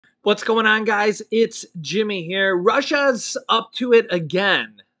What's going on, guys? It's Jimmy here. Russia's up to it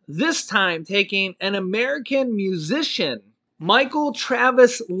again, this time taking an American musician, Michael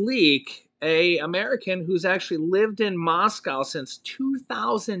Travis Leak, a American who's actually lived in Moscow since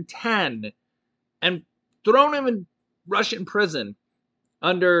 2010, and thrown him in Russian prison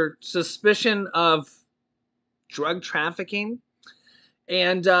under suspicion of drug trafficking.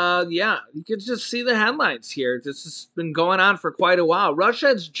 And yeah, you can just see the headlines here. This has been going on for quite a while. Russia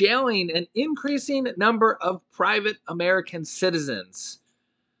is jailing an increasing number of private American citizens.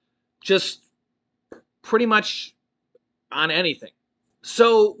 Just pretty much on anything.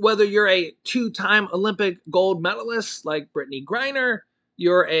 So whether you're a two-time Olympic gold medalist like Brittany Griner,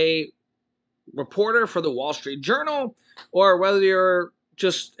 you're a reporter for the Wall Street Journal, or whether you're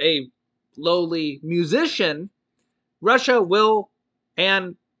just a lowly musician, Russia will,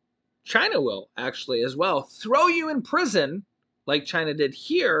 and China will actually as well, throw you in prison like China did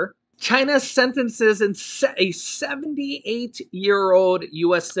here. China sentences a 78-year-old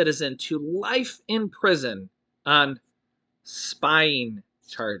U.S. citizen to life in prison on spying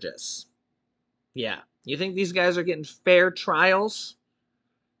charges. Yeah, you think these guys are getting fair trials?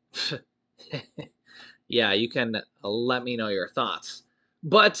 Yeah, you can let me know your thoughts.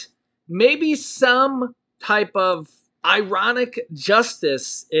 But maybe some type of ironic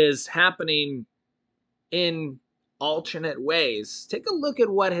justice is happening in alternate ways. Take a look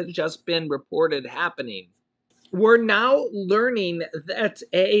at what has just been reported happening. We're now learning that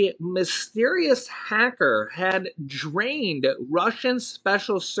a mysterious hacker had drained Russian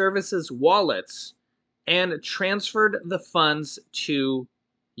special services wallets and transferred the funds to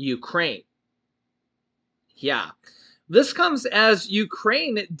Ukraine. Yeah. This comes as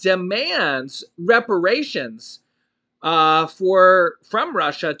Ukraine demands reparations from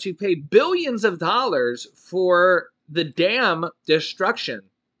Russia to pay billions of dollars for the dam destruction.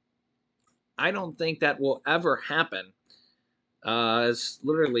 I don't think that will ever happen. It's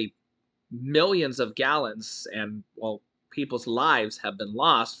literally millions of gallons and, well, people's lives have been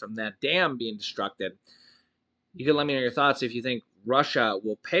lost from that dam being destructed. You can let me know your thoughts if you think Russia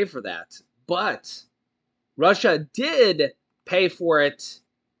will pay for that. But Russia did pay for it,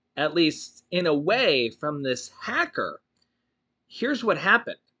 at least in a way, from this hacker. Here's what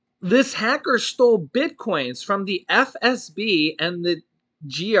happened. This hacker stole bitcoins from the FSB and the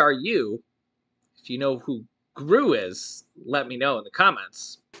GRU. If you know who GRU is, let me know in the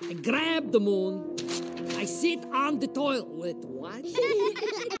comments. I grab the moon. I sit on the toilet. What?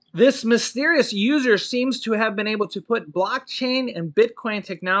 This mysterious user seems to have been able to put blockchain and Bitcoin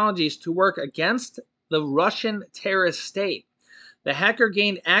technologies to work against the Russian terrorist state. The hacker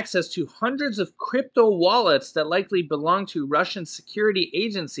gained access to hundreds of crypto wallets that likely belong to Russian security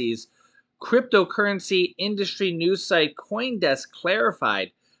agencies, cryptocurrency industry news site CoinDesk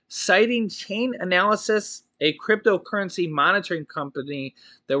clarified, citing Chain Analysis, a cryptocurrency monitoring company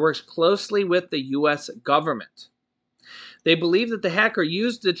that works closely with the U.S. government. They believe that the hacker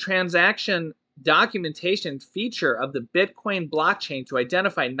used the transaction documentation feature of the Bitcoin blockchain to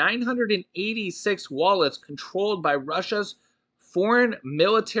identify 986 wallets controlled by Russia's Foreign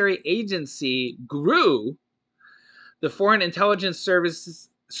Military Agency, GRU, the Foreign Intelligence Services,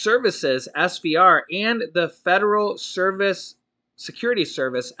 SVR, and the Federal Security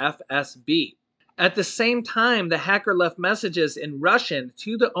Service, FSB. At the same time, the hacker left messages in Russian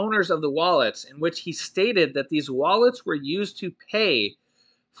to the owners of the wallets in which he stated that these wallets were used to pay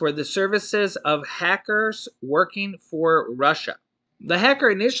for the services of hackers working for Russia. The hacker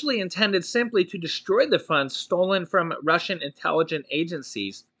initially intended simply to destroy the funds stolen from Russian intelligence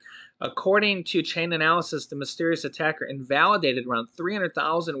agencies. According to Chain Analysis, the mysterious attacker invalidated around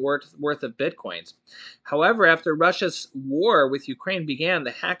 300,000 worth of bitcoins. However, after Russia's war with Ukraine began,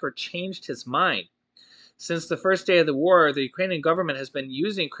 the hacker changed his mind. Since the first day of the war, the Ukrainian government has been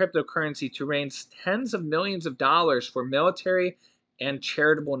using cryptocurrency to raise tens of millions of dollars for military and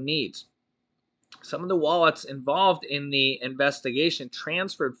charitable needs. Some of the wallets involved in the investigation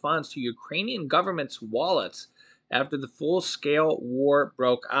transferred funds to Ukrainian government's wallets after the full-scale war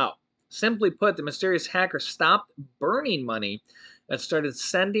broke out. Simply put, the mysterious hacker stopped burning money and started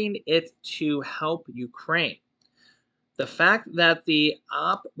sending it to help Ukraine. The fact that the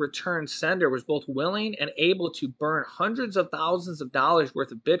op return sender was both willing and able to burn hundreds of thousands of dollars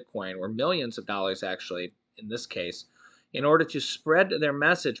worth of Bitcoin, or millions of dollars actually in this case, in order to spread their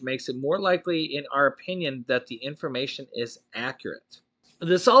message makes it more likely, in our opinion, that the information is accurate.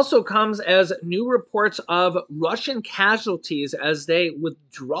 This also comes as new reports of Russian casualties as they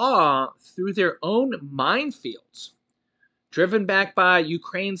withdraw through their own minefields. Driven back by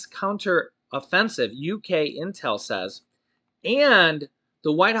Ukraine's counter-offensive, UK intel says, and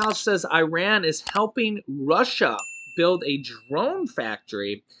The White House says Iran is helping Russia build a drone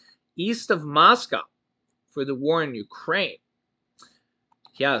factory east of Moscow for the war in Ukraine.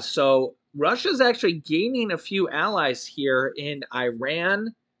 Yeah, so Russia's actually gaining a few allies here in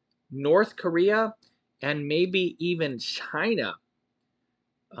Iran, North Korea, and maybe even China.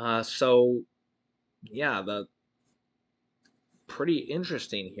 So, yeah, the pretty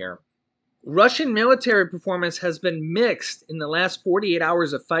interesting here. Russian military performance has been mixed in the last 48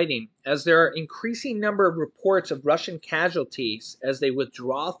 hours of fighting, as there are increasing number of reports of Russian casualties as they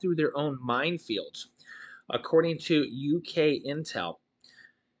withdraw through their own minefields, according to UK Intel.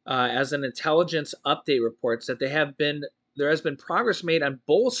 As an intelligence update reports that there has been progress made on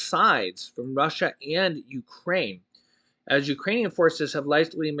both sides from Russia and Ukraine, as Ukrainian forces have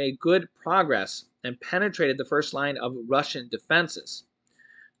likely made good progress and penetrated the first line of Russian defenses.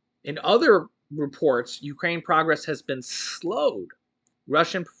 In other reports, Ukraine progress has been slowed.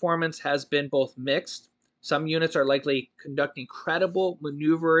 Russian performance has been both mixed. Some units are likely conducting credible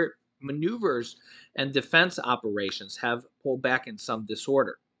maneuvers, and defense operations have pulled back in some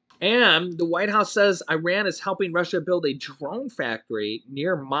disorder. And the White House says Iran is helping Russia build a drone factory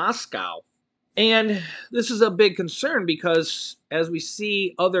near Moscow. And this is a big concern because as we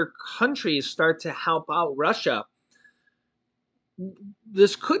see other countries start to help out Russia,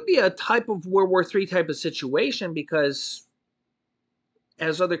 this could be a type of World War III type of situation, because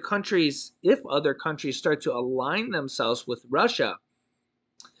if other countries start to align themselves with Russia,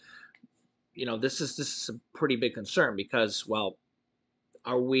 this is a pretty big concern, because, well,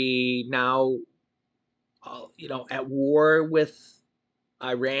 are we now, at war with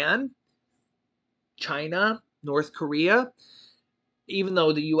Iran, China, North Korea? Even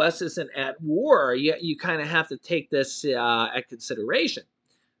though the U.S. isn't at war, you kind of have to take this at consideration.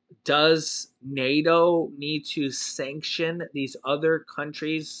 Does NATO need to sanction these other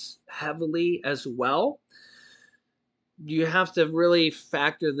countries heavily as well? You have to really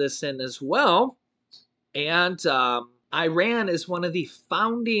factor this in as well. And Iran is one of the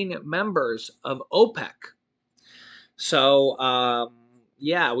founding members of OPEC. So,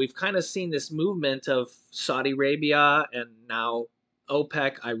 yeah, we've kind of seen this movement of Saudi Arabia and now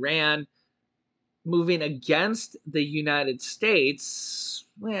OPEC, Iran, moving against the United States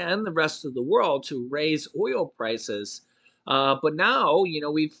and the rest of the world to raise oil prices. But now,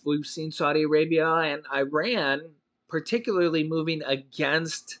 we've seen Saudi Arabia and Iran particularly moving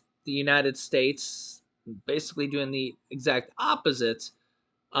against the United States, basically doing the exact opposite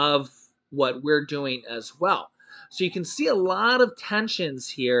of what we're doing as well. So you can see a lot of tensions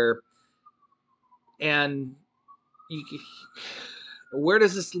here, and where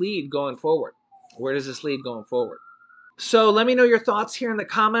does this lead going forward? Where does this lead going forward? So let me know your thoughts here in the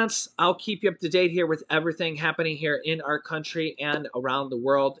comments. I'll keep you up to date here with everything happening here in our country and around the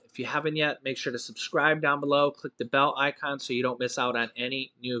world. If you haven't yet, make sure to subscribe down below. Click the bell icon so you don't miss out on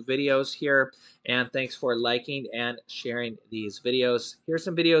any new videos here. And thanks for liking and sharing these videos. Here's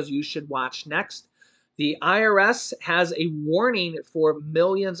some videos you should watch next. The IRS has a warning for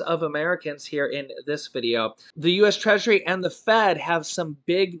millions of Americans here in this video. The U.S. Treasury and the Fed have some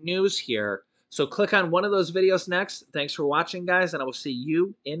big news here. So click on one of those videos next. Thanks for watching, guys, and I will see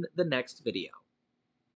you in the next video.